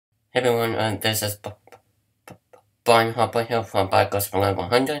Hey everyone, this is Brian Harper here from Bikers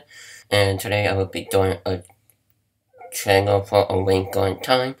 100, and today I will be doing a channel for A Wrinkle in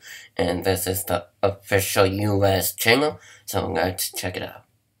Time, and this is the official US channel, so let's check it out.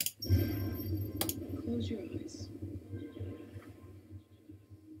 Close your eyes.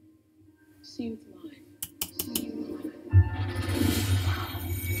 See with mine.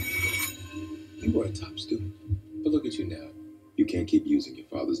 You were a top student, but look at you now. You can't keep using your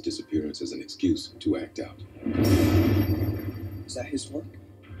father's disappearance as an excuse to act out. Is that his work?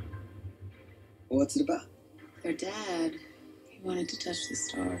 Well, what's it about? Your dad, he wanted to touch the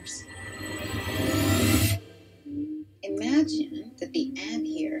stars. Imagine that the ant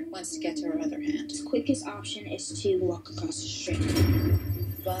here wants to get to her other hand. The quickest option is to walk across the street.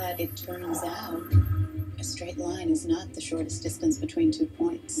 But it turns out a straight line is not the shortest distance between 2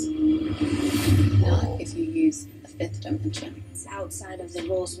 points. Not if you use a fifth dimension. It's outside of the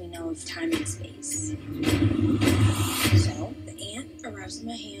rules we know of time and space. So, the ant arrives in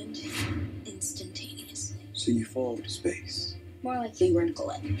my hand instantaneously. So you fall into space. More likely wrinkle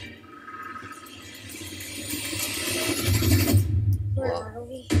it. Where are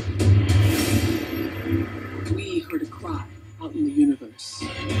we? We heard a cry out in the universe.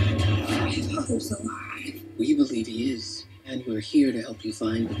 I thought he was alive. We believe he is, and we're here to help you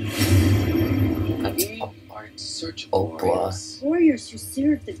find him. We are search warriors. Warriors who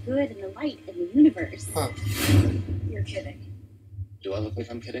serve the good and the light in the universe. Huh. You're kidding. Do I look like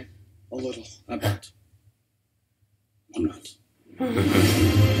I'm kidding? A little. I'm not.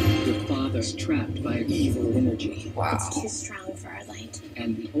 Your father's trapped by evil energy, Wow. It's too strong for our light.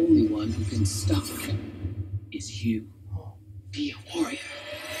 and the only one who can stop it is you. Be a warrior.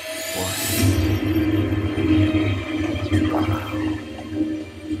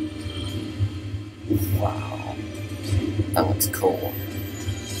 Wow. That looks cool.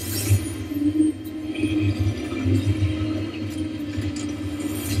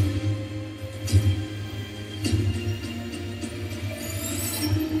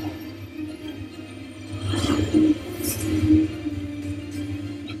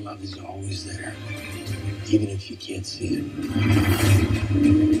 Love is always there, even if you can't see it.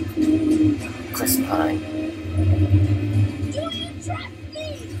 Chris Pine. Don't you trust me!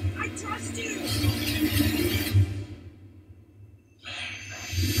 I trust you!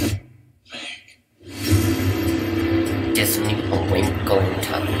 Disney A Wrinkle in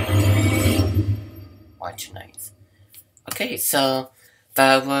Time. Watch nice. Okay, so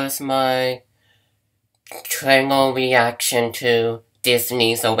that was my channel reaction to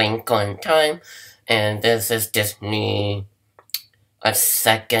Disney's A Wrinkle in Time, and this is Disney a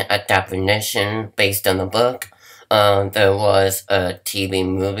second adaptation based on the book. There was a TV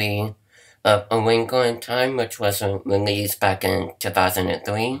movie of A Wrinkle in Time, which was released back in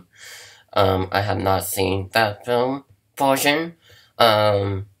 2003. I have not seen that film version.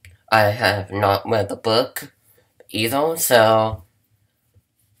 I have not read the book either, so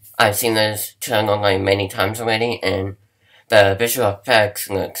I've seen this channel like many times already, and the visual effects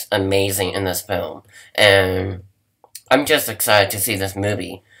looks amazing in this film, and I'm just excited to see this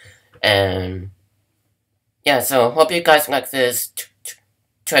movie. And yeah, so hope you guys like this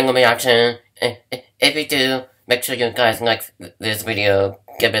channel reaction. If you do, make sure you guys like this video,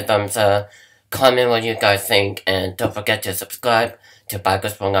 give it a thumbs up, comment what you guys think, and don't forget to subscribe to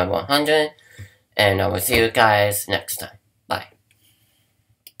Bikers 100, and I will see you guys next time.